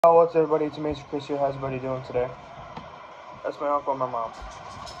Oh, what's everybody? It's Amazing Chris here. How's everybody doing today? That's my uncle and my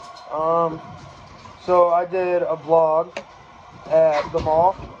mom. So I did a vlog at the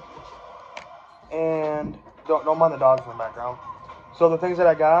mall, and don't mind the dogs in the background. So the things that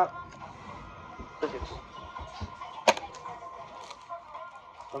I got, crickets.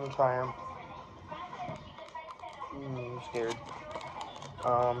 Let me try them. I'm scared.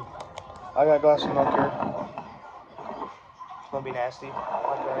 I got a glass of milk here. It's gonna be nasty.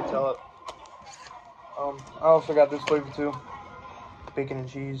 How can I tell it? I also got this flavor too. Bacon and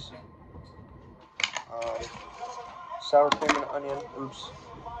cheese. Sour cream and onion. Oops.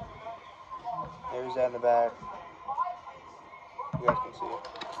 There's that in the back. You guys can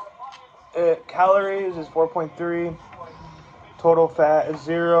see it. Calories is 4.3. Total fat is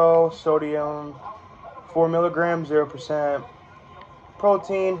 0. Sodium 4 milligrams, 0%.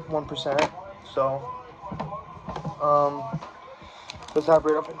 Protein 1%. So, let's hop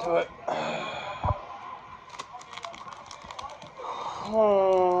right up into it.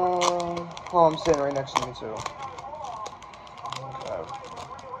 Oh, I'm sitting right next to me too. Okay.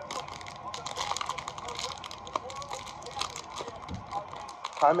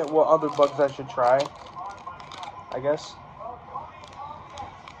 Comment what other bugs I should try, I guess.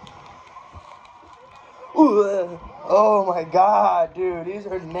 Ooh, oh my god, dude, these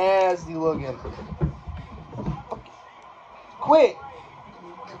are nasty looking. Quit!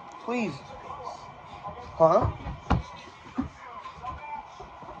 Please. Huh?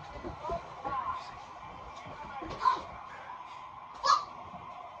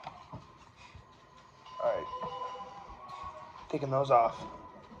 Alright. Taking those off.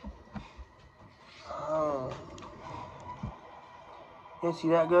 Oh. You see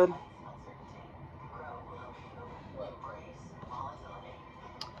that good?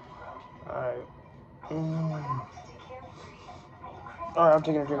 Alright. Alright, I'm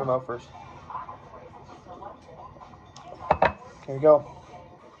taking a drink of milk first. Here we go.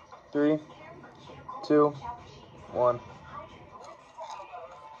 3, 2, 1.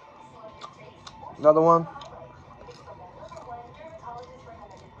 Another one.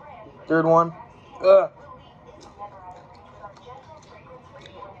 Third one. Ugh.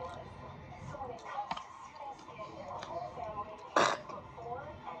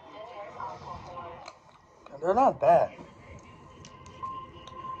 They're not bad.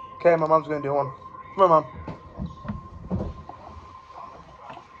 Okay, my mom's gonna do one. Come on, Mom.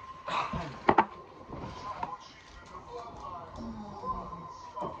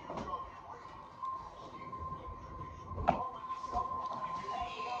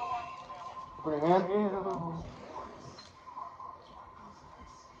 Put your hand.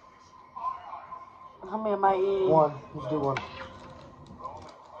 How many am I eating? One. Let's do one.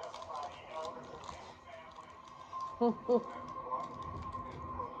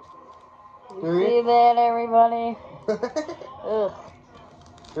 You see that, everybody? Ugh.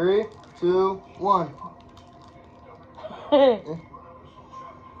 3, 2, 1.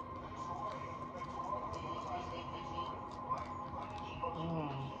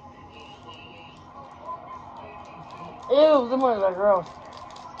 Ew, them ones are gross.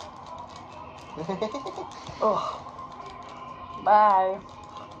 Ugh. Bye.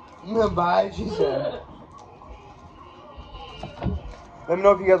 Bye, she said. Let me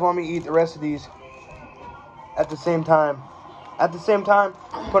know if you guys want me to eat the rest of these at the same time. At the same time,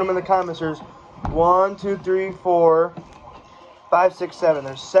 put them in the comments. There's 1, 2, 3, 4, 5, 6, 7.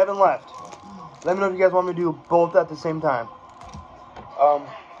 There's 7 left. Let me know if you guys want me to do both at the same time.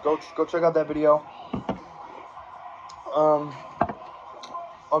 Go check out that video.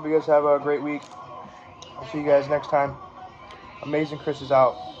 Hope you guys have a great week. I'll see you guys next time. Amazing Chris is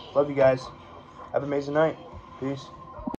out. Love you guys. Have an amazing night. Peace.